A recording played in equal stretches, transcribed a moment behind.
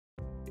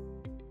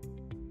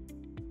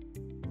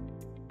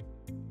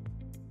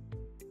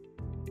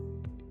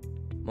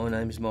My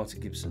name is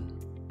Martin Gibson.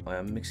 I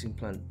am Mixing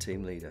Plant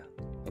Team Leader.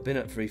 I've been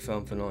at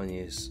Freefoam for 9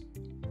 years.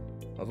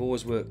 I've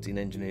always worked in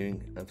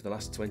engineering and for the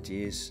last 20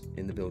 years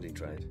in the building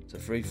trade, so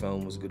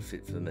Freefoam was a good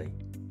fit for me.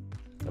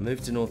 I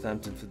moved to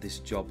Northampton for this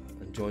job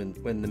and joined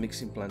when the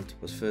mixing plant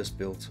was first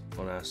built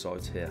on our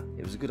site here.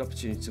 It was a good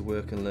opportunity to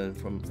work and learn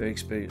from very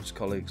experienced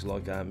colleagues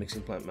like our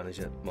mixing plant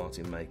manager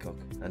Martin Maycock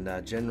and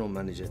our General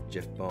Manager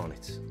Geoff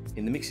Barnett.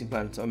 In the mixing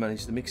plant I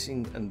managed the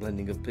mixing and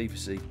blending of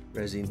PVC,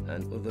 resin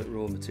and other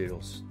raw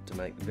materials to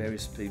make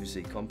various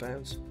PVC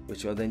compounds,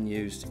 which are then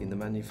used in the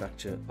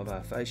manufacture of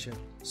our facia,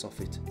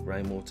 soffit,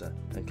 rainwater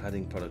and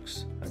cladding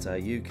products at our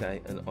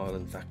UK and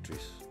Ireland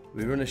factories.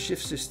 We run a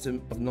shift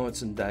system of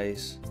nights and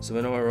days, so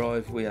when I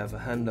arrive we have a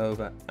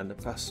handover and a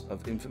pass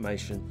of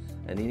information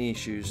and any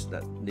issues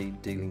that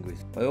need dealing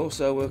with. I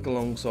also work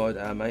alongside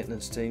our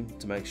maintenance team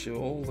to make sure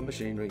all the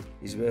machinery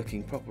is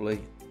working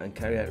properly and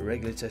carry out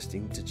regular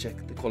testing to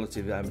check the quality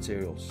of our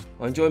materials.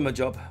 I enjoy my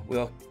job. We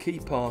are a key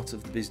part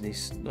of the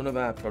business. None of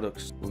our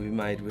products will be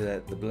made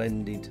without the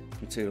blended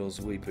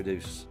materials we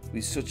produce.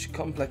 With such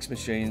complex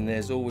machine,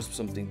 there's always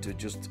something to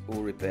adjust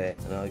or repair,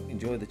 and I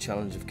enjoy the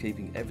challenge of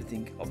keeping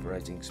everything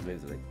operating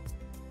smoothly.